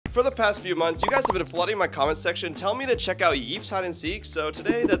For the past few months, you guys have been flooding my comment section telling me to check out Yeeps Hide and Seek, so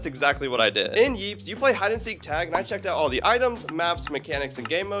today that's exactly what I did. In Yeeps, you play hide and seek tag, and I checked out all the items, maps, mechanics, and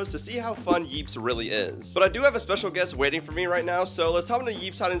game modes to see how fun Yeeps really is. But I do have a special guest waiting for me right now, so let's hop into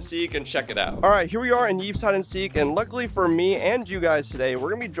Yeeps Hide and Seek and check it out. Alright, here we are in Yeeps Hide and Seek, and luckily for me and you guys today, we're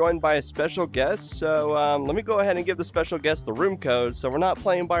gonna be joined by a special guest, so let me go ahead and give the special guest the room code, so we're not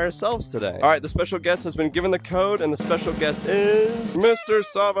playing by ourselves today. Alright, the special guest has been given the code, and the special guest is Mr.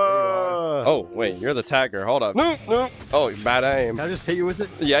 Sava. Oh, wait, you're the tagger. Hold up. No. Oh, bad aim. Can I just hit you with it?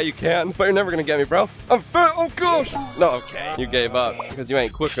 Yeah, you can, but you're never gonna get me, bro. I'm fat. Oh, gosh. No, okay. You gave up because you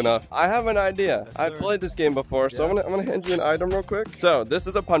ain't quick enough. I have an idea. Yes, I've played this game before, so I'm gonna hand you an item real quick. So, this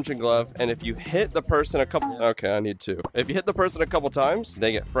is a punching glove, and if you hit the person a couple... Okay, I need two. If you hit the person a couple times,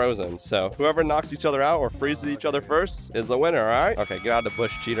 they get frozen. So, whoever knocks each other out or freezes each other first is the winner, all right? Okay, get out of the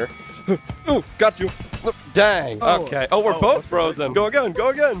bush, cheater. Ooh, got you. Dang. Okay. Oh, we're both frozen. Go again.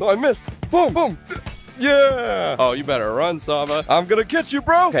 Oh, I missed. Boom. Yeah. Oh, you better run, Sava. I'm gonna get you,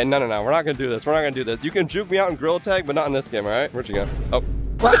 bro. Okay, no. We're not gonna do this. You can juke me out in Gorilla Tag, but not in this game, all right? Where'd you go? Oh.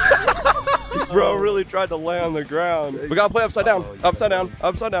 Bro really tried to lay on the ground. We gotta play upside down. Upside down.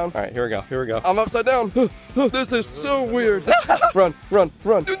 All right, here we go. I'm upside down. This is so weird. Run. No.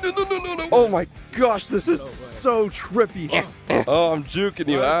 Oh my gosh, this is so trippy. Oh, I'm juking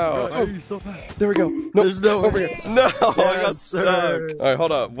you out. Oh, you're so fast. There we go. No, there's no over here. No, I got stuck. Sir. All right,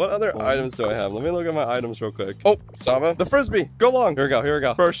 hold up. What other items do I have? Let me look at my items real quick. Oh, Sava, the frisbee. Go long. Here we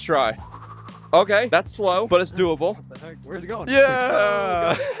go. First try. Okay, that's slow, but it's doable. What the heck? Where's it going?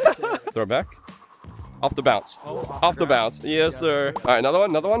 Yeah. Throw it back. Off the bounce. Off the bounce. Yes, sir. All right,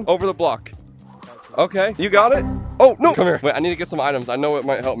 another one. Over the block. Okay, you got it. Oh, no. Come here. Wait, I need to get some items. I know it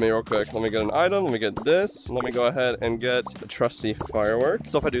might help me real quick. Let me get an item. Let me get this. Let me go ahead and get the trusty firework.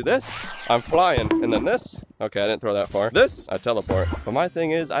 So if I do this, I'm flying. And then this. Okay, I didn't throw that far. This, I teleport. But my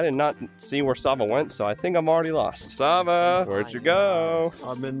thing is, I did not see where Sava went, so I think I'm already lost. Sava, where'd you go?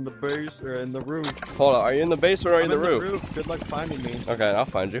 I'm in the base or in the roof. Hold on, are you in the basement or are you in the roof? Good luck finding me. Okay, I'll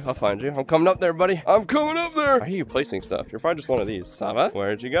find you. I'm coming up there, buddy. I'm coming up there. Why are you placing stuff? You're probably just one of these. Sava,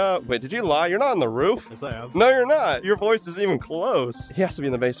 where'd you go? Wait, did you lie? You're not on the roof. Yes, I am. No, you're not. Your voice isn't even close. He has to be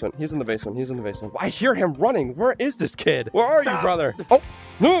in the basement. He's in the basement. I hear him running. Where is this kid? Where are you, brother? Oh,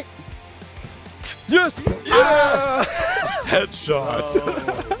 no. Yes! Yeah! Headshot.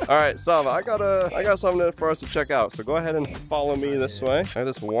 Oh. All right, Sava, I got something for us to check out. So go ahead and follow me this way. I have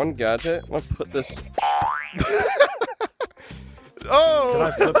this one gadget. I'm gonna put this. Oh! Can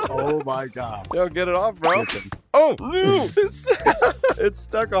I flip? Oh my god. Yo, get it off, bro. Oh, no! It's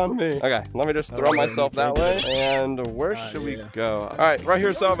stuck on me. Okay, let me just throw myself that way. And where should we go? All right, right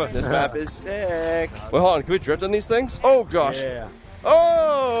here, Sava. This map is sick. Wait, hold on. Can we drift on these things? Oh, gosh. Yeah.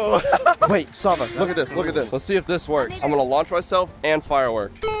 Oh! Wait, Sava, look at this. Let's see if this works. I'm gonna launch myself and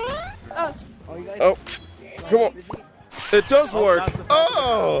firework. Oh, come on. It does work.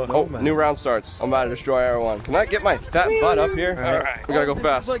 Oh, new round starts. I'm about to destroy everyone. Can I get my fat butt up here? All right, we gotta go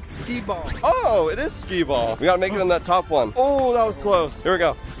fast. It's like skee ball. Oh, it is skee ball. We gotta make it on that top one. Oh, that was close. Here we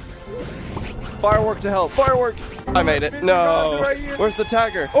go. Firework to help. Firework. I made it. No. Where's the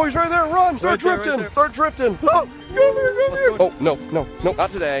tagger? Oh, he's right there. Run. Start drifting. Oh, come here. Oh, no.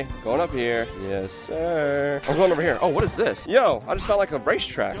 Not today. Going up here. Yes, sir. I'm going over here. Oh, what is this? Yo, I just found like a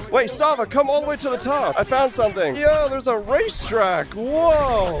racetrack. Wait, Sava, come all the way to the top. I found something. Yo, there's a racetrack.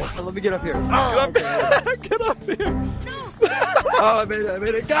 Whoa. Let me get up here. Get up here. Oh, I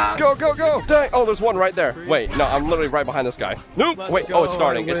made it. Go. Dang. Oh, there's one right there. Wait, no, I'm literally right behind this guy. Nope. Wait, oh, it's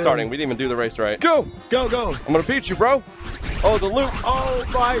starting. We didn't even do the race right. Go. I'm gonna beat you, bro. Oh, the loop. Oh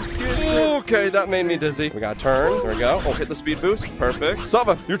my goodness. Okay, that made me dizzy. We gotta turn. There we go. Oh, hit the speed boost. Perfect.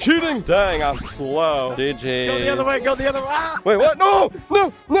 Sava, you're cheating. Dang, I'm slow. GG. Go the other way. Ah! Wait, what? No.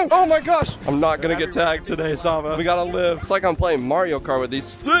 Oh my gosh. I'm not gonna get tagged today, Sava. We gotta live. It's like I'm playing Mario Kart with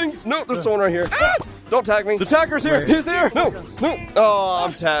these things. No, there's someone right here. Ah! Don't tag me. The tagger's here. He's here. No. Oh,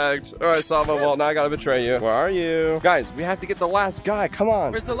 I'm tagged. All right, Sava. Well, now I gotta betray you. Where are you? Guys, we have to get the last guy. Come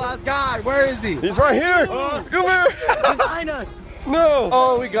on. Where's the last guy? Where is he? He's right here. Come here. Behind us. No.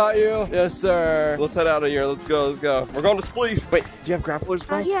 Oh, we got you. Yes, sir. Let's head out of here. Let's go. We're going to Spleef. Wait, do you have grapplers,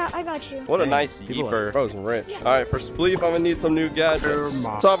 bro? Yeah, I got you. What a nice yeeper. Bro's rich. Yeah. All right, for Spleef, I'm going to need some new gadgets.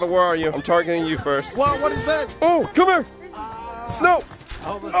 Sava, where are you? I'm targeting you first. Whoa, what is this? Oh, come here. No.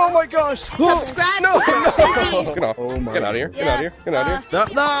 Oh my gosh! Subscribe. No! Get off! Get out of here!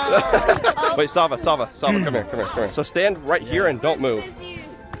 No! Wait, Sava! Come here! So stand right here and don't move.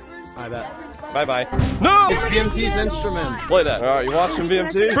 I bet. Bye. No! It's BMT's instrument. Play that. All right, you watching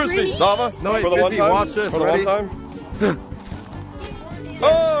BMT? Frisbee, Sava. No, wait, for the one time. Watch this. For the one time.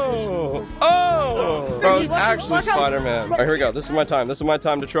 Oh! Bro, it's actually Spider-Man. All right, here we go. This is my time. This is my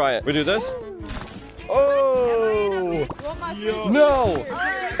time to try it. We do this. Oh! No!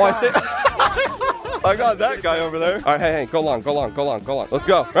 Oh, I say. I got that guy over there. All right, hey, go long. Let's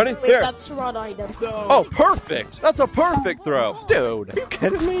go. Ready? Wait, Here. that's wrong item. Oh, perfect. That's a perfect throw. Dude, are you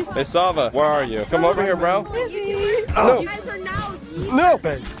kidding me? Hey, Sava, where are you? Come over here, bro. No. You guys are now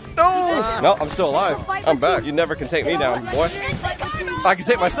Yeeps. No. No, I'm still alive. I'm back. You never can take me down, boy. I can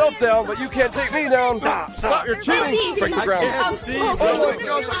take myself down, but you can't take me down. Stop your cheating. Break the ground. Oh my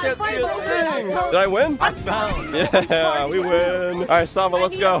gosh, I can't see a thing. Did I win? Yeah, we win. All right, Sava,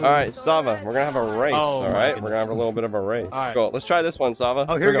 let's go. All right, Sava, we're going to have a race, all right? We're going to have a little bit of a race. All right. Go. Let's try this one, Sava.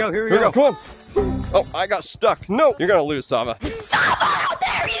 Oh, here we go. Here we go. Come on. Oh, I got stuck. No, you're going to lose, Sava. Sava, how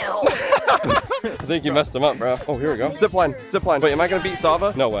dare you! I think you messed him up, bro. Oh, here we go. Zip line. Wait, am I going to beat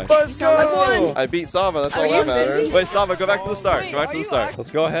Sava? No way. Let's go. I beat Sava. That's all that matters. Wait, Sava, go back to the start. Go back to the start.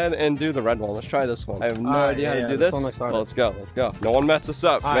 Let's go ahead and do the red one. Let's try this one. I have no idea how to do this. Well, let's go. No one mess us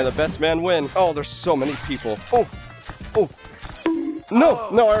up. May the best man win. Oh, there's so many people. Oh. No,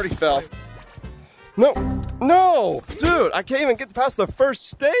 I already fell. No! Dude, I can't even get past the first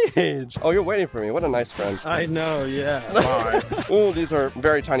stage. Oh, you're waiting for me. What a nice friend. I know, yeah. Oh, these are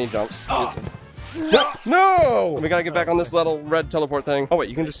very tiny jumps. No! We gotta get back on this little red teleport thing. Oh, wait,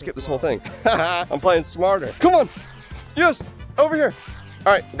 you can just skip this whole thing. I'm playing smarter. Come on! Yes! Over here!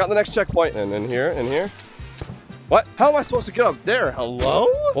 Alright, got the next checkpoint. And in here. What? How am I supposed to get up there? Hello?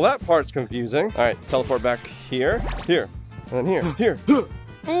 Well, that part's confusing. Alright, teleport back here. And then here.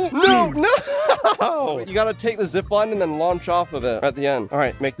 No! You gotta take the zip line and then launch off of it at the end. All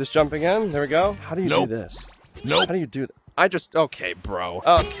right, make this jump again. There we go. How do you do this? How do you do that? Okay, bro.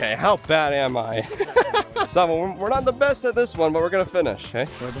 Okay, how bad am I? Sava, we're not the best at this one, but we're gonna finish, okay?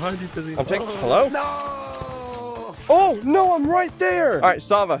 We're behind you, Fizzy. Hello? No! Oh, no, I'm right there. All right,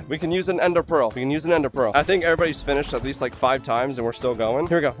 Sava, we can use an ender pearl. I think everybody's finished at least like 5 times and we're still going.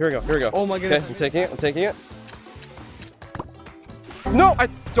 Here we go. Oh my goodness. Okay, I'm taking it. No,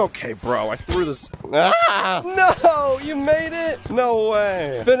 okay, bro, I threw this. Ah! No, you made it. No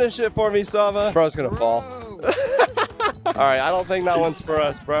way. Finish it for me, Sava. Bro's gonna fall. All right, I don't think that one's for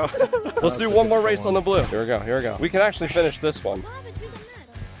us, bro. Let's do one more race on the blue. Here we go. We can actually finish this one.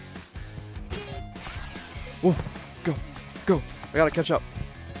 Ooh, go. I gotta catch up.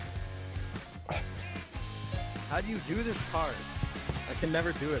 How do you do this part? I can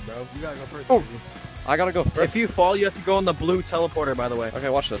never do it, bro. You gotta go first. Oh. I gotta go first. If you fall, you have to go on the blue teleporter, by the way. Okay,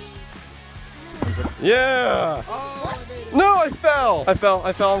 watch this. Yeah! Oh, no, I fell!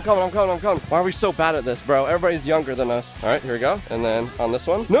 I'm coming. Why are we so bad at this, bro? Everybody's younger than us. All right, here we go. And then on this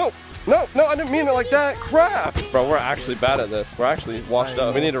one. No, I didn't mean it like that. Crap! Bro, we're actually bad at this. We're actually washed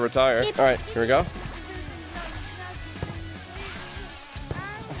up. We need to retire. All right, here we go.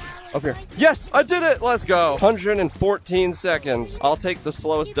 Up here. Yes, I did it! Let's go. 114 seconds. I'll take the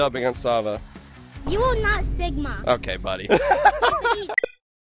slowest dub against Sava. You will not Sigma. Okay, buddy.